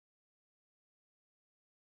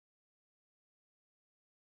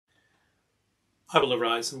I will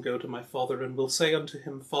arise and go to my father, and will say unto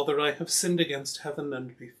him, Father, I have sinned against heaven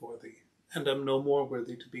and before thee, and am no more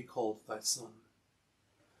worthy to be called thy son.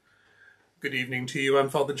 Good evening to you. I'm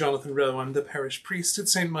Father Jonathan Rowe. I'm the parish priest at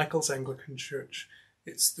St. Michael's Anglican Church.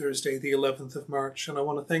 It's Thursday, the 11th of March, and I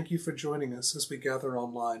want to thank you for joining us as we gather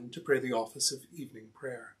online to pray the office of evening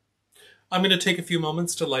prayer. I'm going to take a few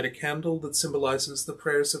moments to light a candle that symbolizes the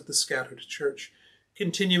prayers of the scattered church,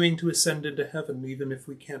 continuing to ascend into heaven even if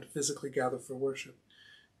we can't physically gather for worship.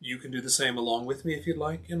 You can do the same along with me if you'd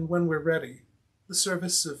like, and when we're ready, the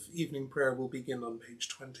service of evening prayer will begin on page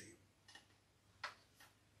 20.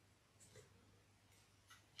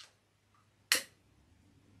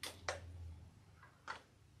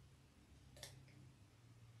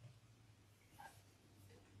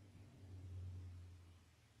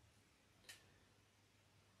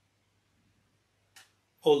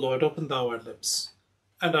 O Lord, open thou our lips,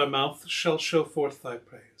 and our mouth shall show forth thy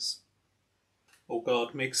praise. O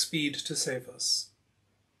God, make speed to save us.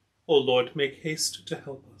 O Lord, make haste to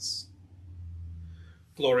help us.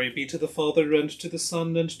 Glory be to the Father, and to the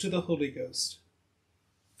Son, and to the Holy Ghost,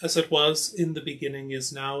 as it was in the beginning,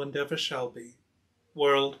 is now, and ever shall be,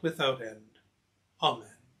 world without end.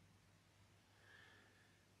 Amen.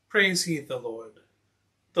 Praise ye the Lord.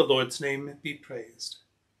 The Lord's name be praised.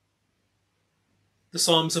 The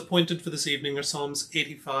Psalms appointed for this evening are Psalms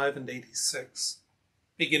 85 and 86,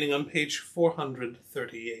 beginning on page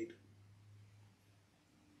 438.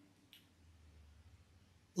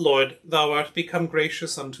 Lord, thou art become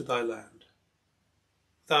gracious unto thy land.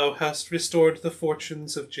 Thou hast restored the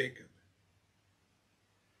fortunes of Jacob.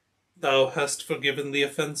 Thou hast forgiven the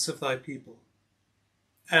offense of thy people,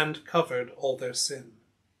 and covered all their sin.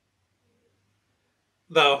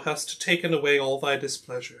 Thou hast taken away all thy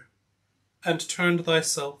displeasure, and turned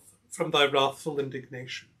thyself from thy wrathful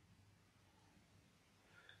indignation.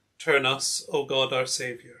 Turn us, O God our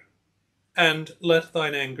Saviour, and let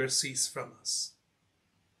thine anger cease from us.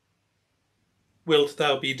 Wilt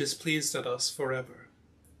thou be displeased at us forever?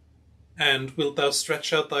 And wilt thou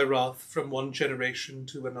stretch out thy wrath from one generation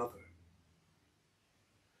to another?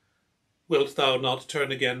 Wilt thou not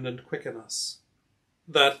turn again and quicken us,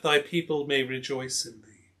 that thy people may rejoice in thee?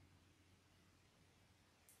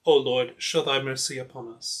 O Lord, show thy mercy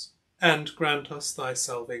upon us, and grant us thy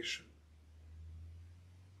salvation.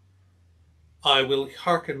 I will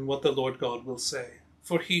hearken what the Lord God will say,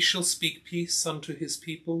 for he shall speak peace unto his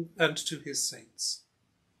people and to his saints,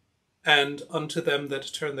 and unto them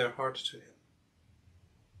that turn their heart to him.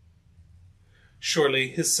 Surely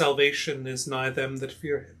his salvation is nigh them that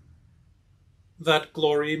fear him, that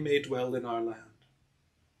glory may dwell in our land.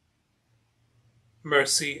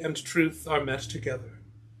 Mercy and truth are met together.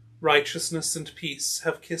 Righteousness and peace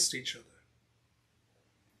have kissed each other.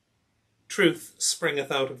 Truth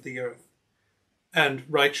springeth out of the earth, and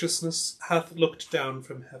righteousness hath looked down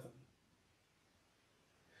from heaven.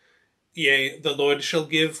 Yea, the Lord shall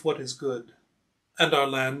give what is good, and our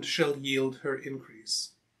land shall yield her increase.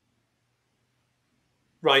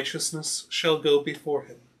 Righteousness shall go before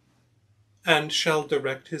him, and shall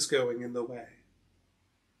direct his going in the way.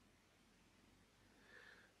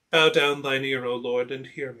 Bow down thine ear, O Lord, and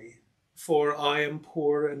hear me, for I am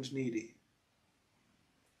poor and needy.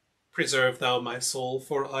 Preserve thou my soul,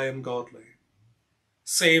 for I am godly.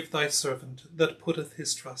 Save thy servant that putteth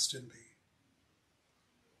his trust in thee.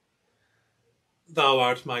 Thou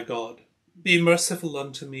art my God. Be merciful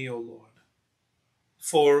unto me, O Lord,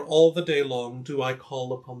 for all the day long do I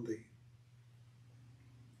call upon thee.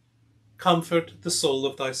 Comfort the soul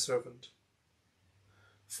of thy servant.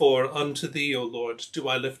 For unto thee, O Lord, do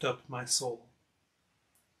I lift up my soul.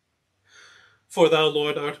 For thou,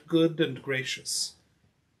 Lord, art good and gracious,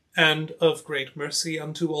 and of great mercy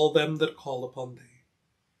unto all them that call upon thee.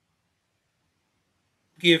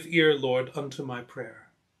 Give ear, Lord, unto my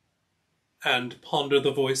prayer, and ponder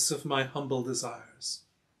the voice of my humble desires.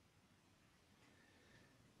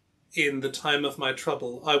 In the time of my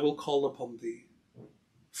trouble I will call upon thee,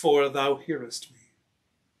 for thou hearest me.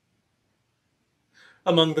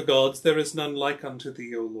 Among the gods there is none like unto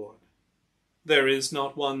thee, O Lord. There is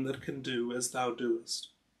not one that can do as thou doest.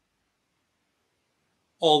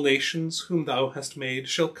 All nations whom thou hast made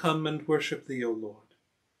shall come and worship thee, O Lord,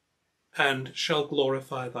 and shall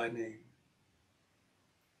glorify thy name.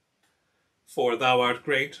 For thou art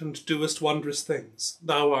great and doest wondrous things.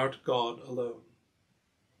 Thou art God alone.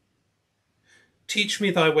 Teach me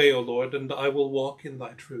thy way, O Lord, and I will walk in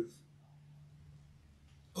thy truth.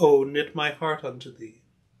 O knit my heart unto thee,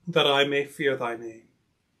 that I may fear thy name.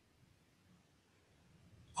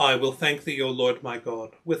 I will thank thee, O Lord my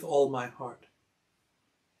God, with all my heart,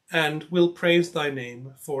 and will praise thy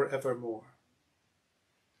name for evermore.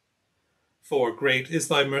 For great is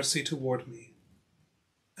thy mercy toward me,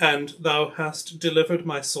 and thou hast delivered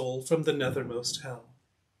my soul from the nethermost hell.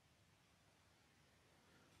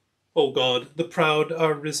 O God, the proud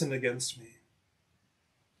are risen against me,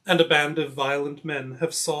 and a band of violent men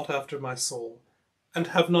have sought after my soul, and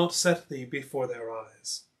have not set thee before their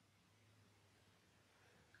eyes.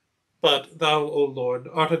 But thou, O Lord,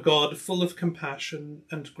 art a God full of compassion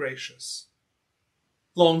and gracious,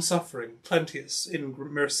 long-suffering, plenteous in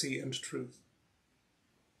mercy and truth.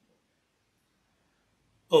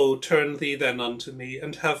 O turn thee then unto me,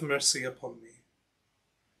 and have mercy upon me.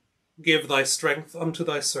 Give thy strength unto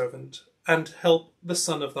thy servant, and help the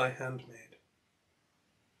son of thy handmaid.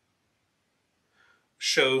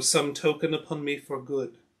 Show some token upon me for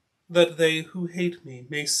good, that they who hate me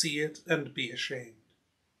may see it and be ashamed.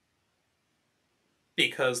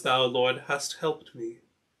 Because thou, Lord, hast helped me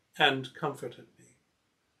and comforted me.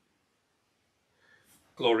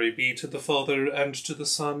 Glory be to the Father, and to the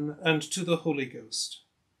Son, and to the Holy Ghost,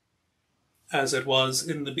 as it was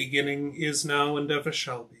in the beginning, is now, and ever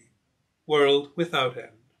shall be, world without end.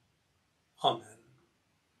 Amen.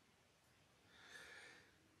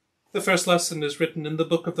 The first lesson is written in the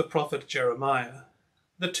book of the prophet Jeremiah,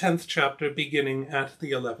 the 10th chapter, beginning at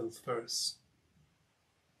the 11th verse.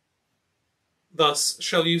 Thus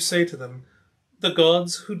shall you say to them, the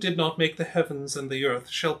gods who did not make the heavens and the earth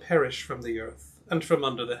shall perish from the earth and from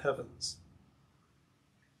under the heavens.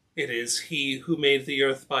 It is he who made the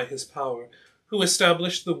earth by his power, who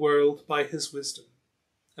established the world by his wisdom,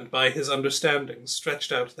 and by his understanding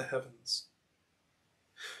stretched out the heavens.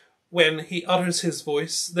 When he utters his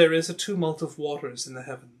voice, there is a tumult of waters in the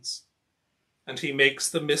heavens, and he makes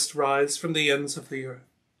the mist rise from the ends of the earth.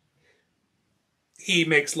 He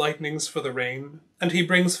makes lightnings for the rain, and he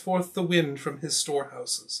brings forth the wind from his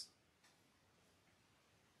storehouses.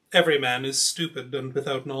 Every man is stupid and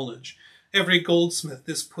without knowledge. Every goldsmith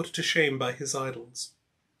is put to shame by his idols.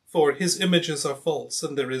 For his images are false,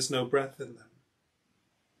 and there is no breath in them.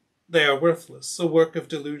 They are worthless, a work of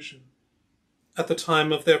delusion. At the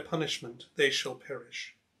time of their punishment they shall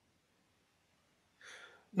perish.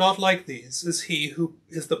 Not like these is he who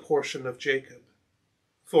is the portion of Jacob,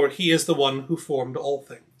 for he is the one who formed all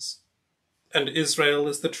things. And Israel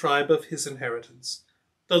is the tribe of his inheritance.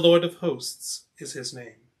 The Lord of hosts is his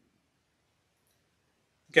name.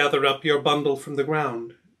 Gather up your bundle from the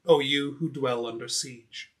ground, O you who dwell under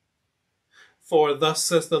siege. For thus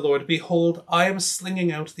says the Lord, behold, I am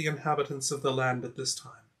slinging out the inhabitants of the land at this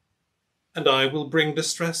time, and I will bring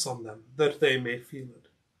distress on them, that they may feel it.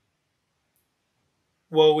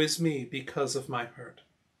 Woe is me because of my hurt.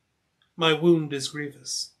 My wound is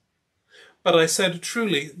grievous. But I said,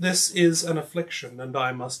 truly, this is an affliction, and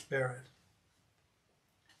I must bear it.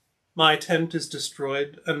 My tent is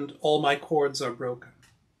destroyed, and all my cords are broken.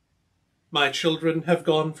 My children have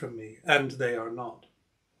gone from me, and they are not.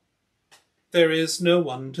 There is no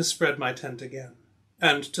one to spread my tent again,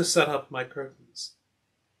 and to set up my curtains.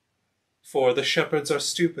 For the shepherds are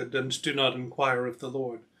stupid, and do not inquire of the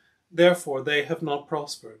Lord. Therefore they have not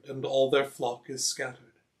prospered, and all their flock is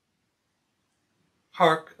scattered.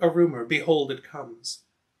 Hark, a rumour, behold, it comes,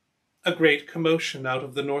 a great commotion out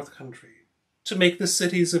of the north country, to make the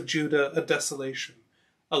cities of Judah a desolation,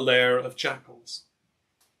 a lair of jackals.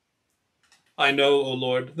 I know, O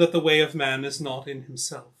Lord, that the way of man is not in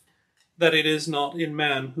himself, that it is not in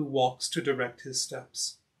man who walks to direct his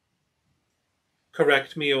steps.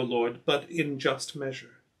 Correct me, O Lord, but in just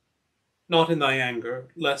measure, not in thy anger,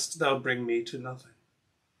 lest thou bring me to nothing.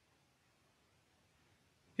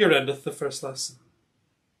 Here endeth the first lesson.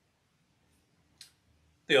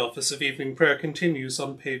 The office of evening prayer continues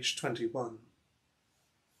on page 21.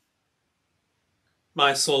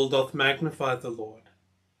 My soul doth magnify the Lord,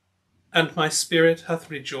 and my spirit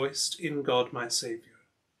hath rejoiced in God my Saviour.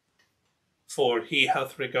 For he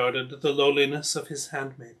hath regarded the lowliness of his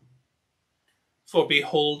handmaiden. For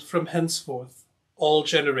behold, from henceforth all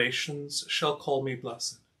generations shall call me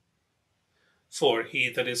blessed. For he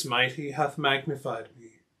that is mighty hath magnified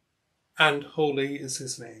me, and holy is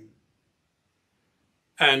his name.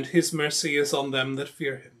 And his mercy is on them that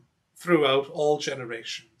fear him, throughout all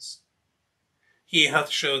generations. He hath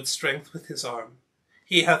showed strength with his arm.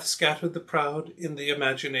 He hath scattered the proud in the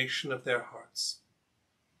imagination of their hearts.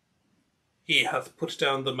 He hath put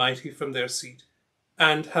down the mighty from their seat,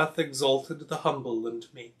 and hath exalted the humble and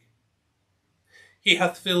meek. He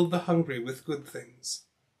hath filled the hungry with good things,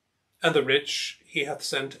 and the rich he hath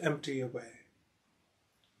sent empty away.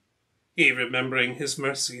 He, remembering his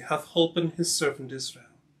mercy, hath holpen his servant Israel,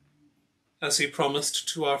 as he promised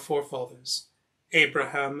to our forefathers,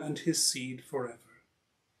 Abraham and his seed forever.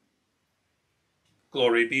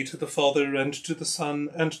 Glory be to the Father, and to the Son,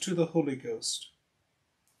 and to the Holy Ghost,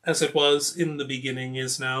 as it was in the beginning,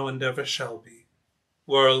 is now, and ever shall be,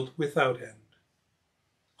 world without end.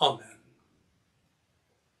 Amen.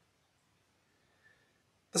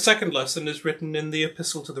 The second lesson is written in the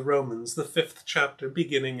Epistle to the Romans, the 5th chapter,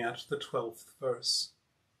 beginning at the 12th verse.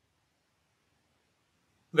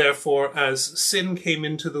 Therefore, as sin came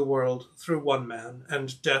into the world through one man,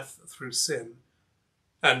 and death through sin,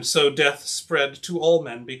 and so death spread to all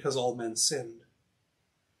men because all men sinned.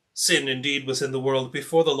 Sin indeed was in the world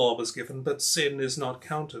before the law was given, but sin is not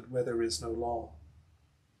counted where there is no law.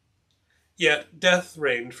 Yet death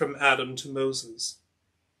reigned from Adam to Moses,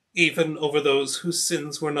 even over those whose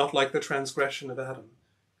sins were not like the transgression of Adam,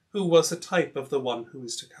 who was a type of the one who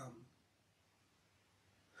is to come.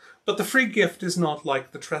 But the free gift is not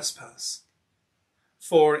like the trespass.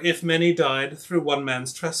 For if many died through one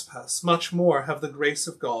man's trespass, much more have the grace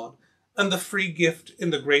of God and the free gift in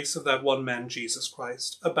the grace of that one man, Jesus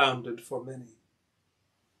Christ, abounded for many.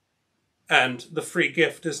 And the free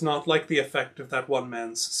gift is not like the effect of that one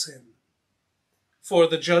man's sin. For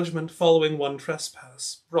the judgment following one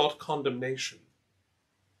trespass brought condemnation,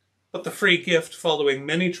 but the free gift following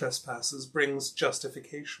many trespasses brings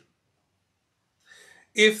justification.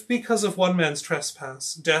 If, because of one man's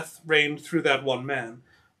trespass, death reigned through that one man,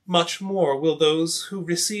 much more will those who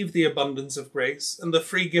receive the abundance of grace and the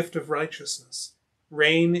free gift of righteousness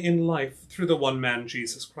reign in life through the one man,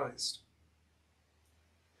 Jesus Christ.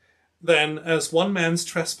 Then, as one man's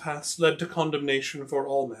trespass led to condemnation for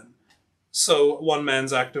all men, so one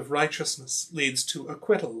man's act of righteousness leads to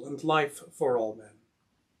acquittal and life for all men.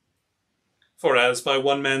 For as by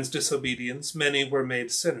one man's disobedience many were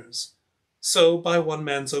made sinners, so by one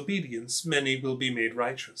man's obedience many will be made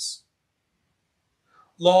righteous.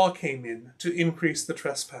 Law came in to increase the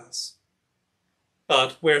trespass,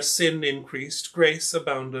 but where sin increased, grace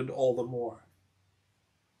abounded all the more.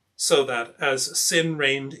 So that as sin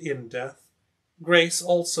reigned in death, grace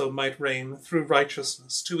also might reign through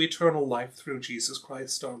righteousness to eternal life through Jesus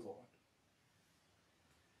Christ our Lord.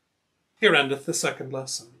 Here endeth the second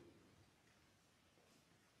lesson.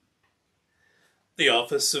 The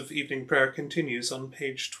office of evening prayer continues on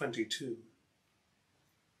page 22.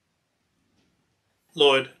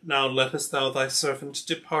 Lord, now lettest thou thy servant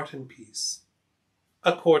depart in peace,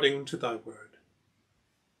 according to thy word.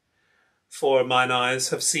 For mine eyes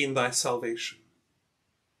have seen thy salvation,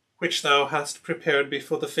 which thou hast prepared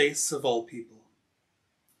before the face of all people,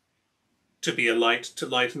 to be a light to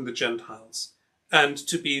lighten the Gentiles, and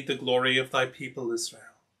to be the glory of thy people Israel.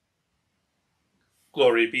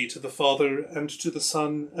 Glory be to the Father, and to the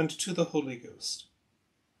Son, and to the Holy Ghost,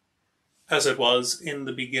 as it was in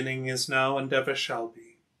the beginning, is now, and ever shall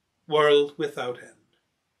be, world without end.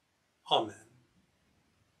 Amen.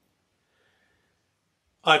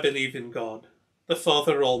 I believe in God, the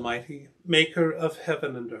Father Almighty, maker of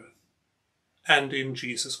heaven and earth, and in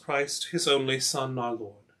Jesus Christ, his only Son, our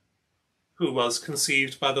Lord, who was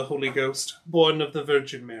conceived by the Holy Ghost, born of the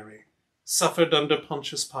Virgin Mary, suffered under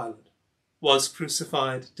Pontius Pilate, was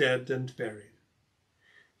crucified, dead, and buried.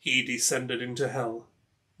 He descended into hell.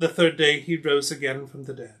 The third day he rose again from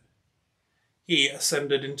the dead. He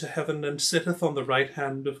ascended into heaven, and sitteth on the right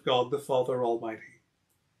hand of God the Father Almighty.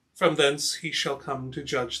 From thence he shall come to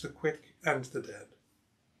judge the quick and the dead.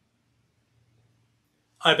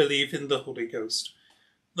 I believe in the Holy Ghost,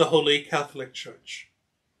 the Holy Catholic Church,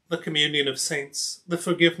 the communion of saints, the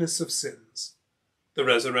forgiveness of sins, the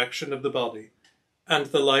resurrection of the body, and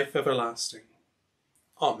the life everlasting.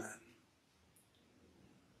 Amen.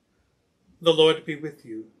 The Lord be with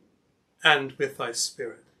you, and with thy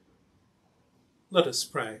spirit. Let us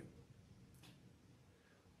pray.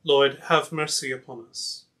 Lord, have mercy upon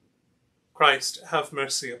us. Christ, have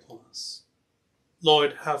mercy upon us.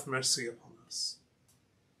 Lord, have mercy upon us.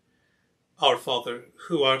 Our Father,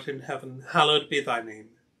 who art in heaven, hallowed be thy name.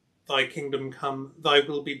 Thy kingdom come, thy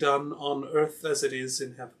will be done on earth as it is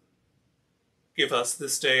in heaven. Give us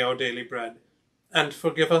this day our daily bread, and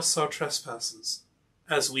forgive us our trespasses,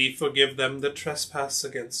 as we forgive them that trespass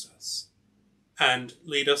against us. And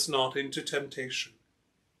lead us not into temptation,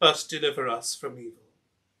 but deliver us from evil.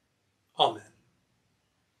 Amen.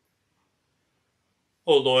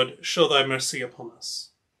 O Lord, show thy mercy upon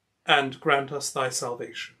us, and grant us thy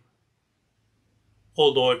salvation. O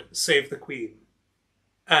Lord, save the Queen,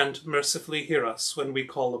 and mercifully hear us when we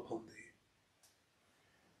call upon thee.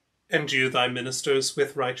 Endue thy ministers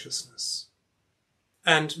with righteousness,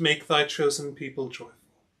 and make thy chosen people joyful.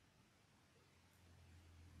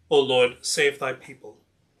 O Lord, save thy people,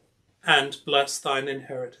 and bless thine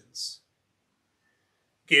inheritance.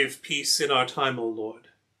 Give peace in our time, O Lord,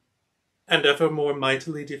 and evermore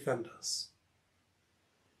mightily defend us.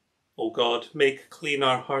 O God, make clean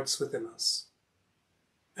our hearts within us,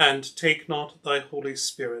 and take not thy Holy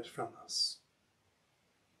Spirit from us.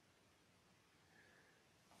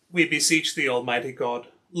 We beseech thee, Almighty God,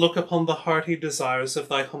 look upon the hearty desires of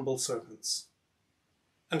thy humble servants,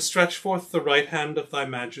 and stretch forth the right hand of thy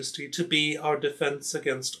majesty to be our defence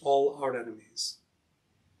against all our enemies.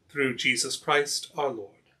 Through Jesus Christ our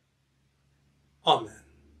Lord. Amen.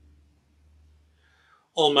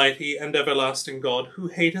 Almighty and everlasting God, who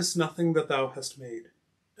hatest nothing that thou hast made,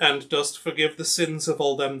 and dost forgive the sins of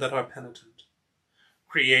all them that are penitent,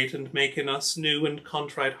 create and make in us new and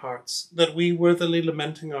contrite hearts, that we, worthily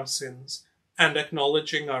lamenting our sins, and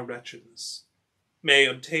acknowledging our wretchedness, may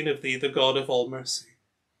obtain of thee, the God of all mercy,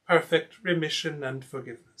 perfect remission and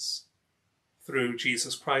forgiveness. Through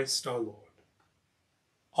Jesus Christ our Lord.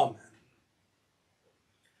 Amen.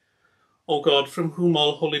 O God, from whom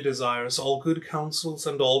all holy desires, all good counsels,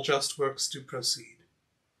 and all just works do proceed,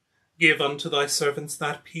 give unto thy servants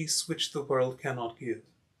that peace which the world cannot give,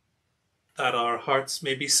 that our hearts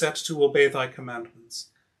may be set to obey thy commandments,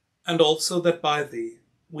 and also that by thee,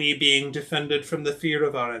 we, being defended from the fear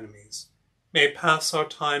of our enemies, may pass our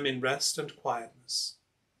time in rest and quietness.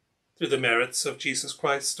 Through the merits of Jesus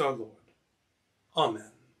Christ our Lord.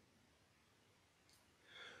 Amen.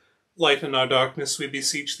 Lighten our darkness, we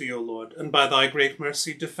beseech thee, O Lord, and by thy great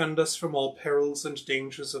mercy defend us from all perils and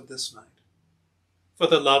dangers of this night. For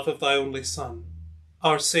the love of thy only Son,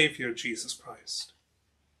 our Saviour Jesus Christ.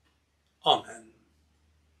 Amen.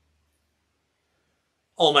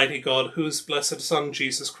 Almighty God, whose blessed Son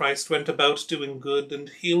Jesus Christ went about doing good and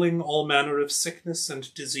healing all manner of sickness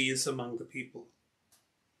and disease among the people,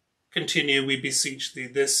 continue, we beseech thee,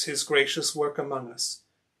 this his gracious work among us,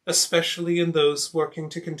 especially in those working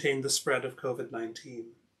to contain the spread of COVID-19.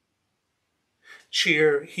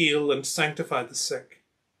 Cheer, heal, and sanctify the sick.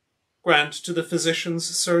 Grant to the physicians,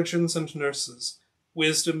 surgeons, and nurses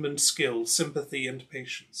wisdom and skill, sympathy and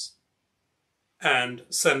patience. And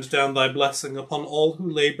send down thy blessing upon all who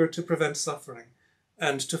labor to prevent suffering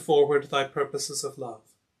and to forward thy purposes of love.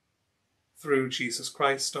 Through Jesus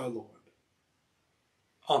Christ our Lord.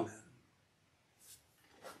 Amen.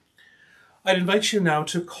 I'd invite you now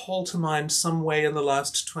to call to mind some way in the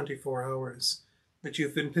last 24 hours that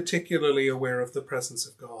you've been particularly aware of the presence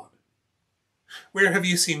of God. Where have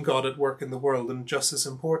you seen God at work in the world, and just as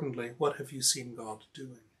importantly, what have you seen God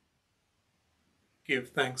doing? Give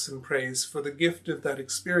thanks and praise for the gift of that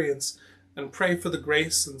experience, and pray for the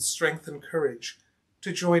grace and strength and courage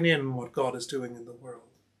to join in what God is doing in the world.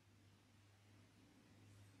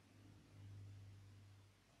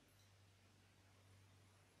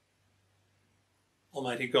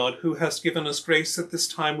 Almighty God, who hast given us grace at this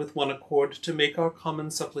time with one accord to make our common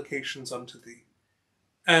supplications unto thee,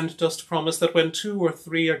 and dost promise that when 2 or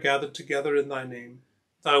 3 are gathered together in thy name,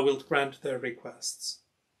 thou wilt grant their requests.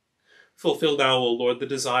 Fulfill now, O Lord, the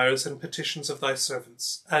desires and petitions of thy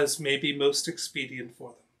servants, as may be most expedient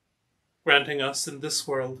for them, granting us in this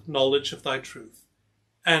world knowledge of thy truth,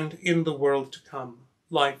 and in the world to come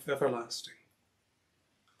life everlasting.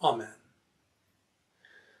 Amen.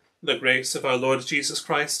 The grace of our Lord Jesus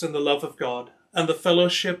Christ, and the love of God, and the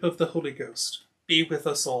fellowship of the Holy Ghost be with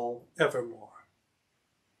us all evermore.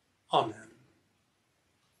 Amen.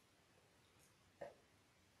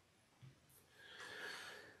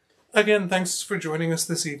 Again, thanks for joining us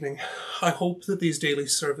this evening. I hope that these daily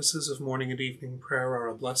services of morning and evening prayer are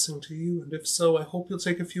a blessing to you, and if so, I hope you'll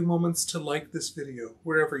take a few moments to like this video,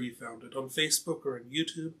 wherever you found it, on Facebook or on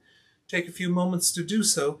YouTube. Take a few moments to do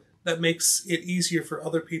so. That makes it easier for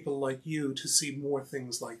other people like you to see more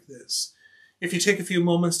things like this. If you take a few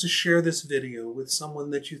moments to share this video with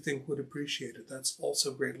someone that you think would appreciate it, that's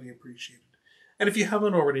also greatly appreciated. And if you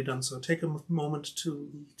haven't already done so, take a moment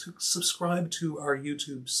to subscribe to our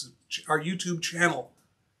YouTube channel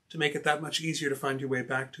to make it that much easier to find your way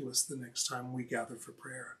back to us the next time we gather for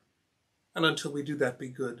prayer. And until we do that, be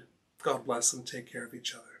good. God bless and take care of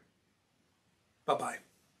each other. Bye-bye.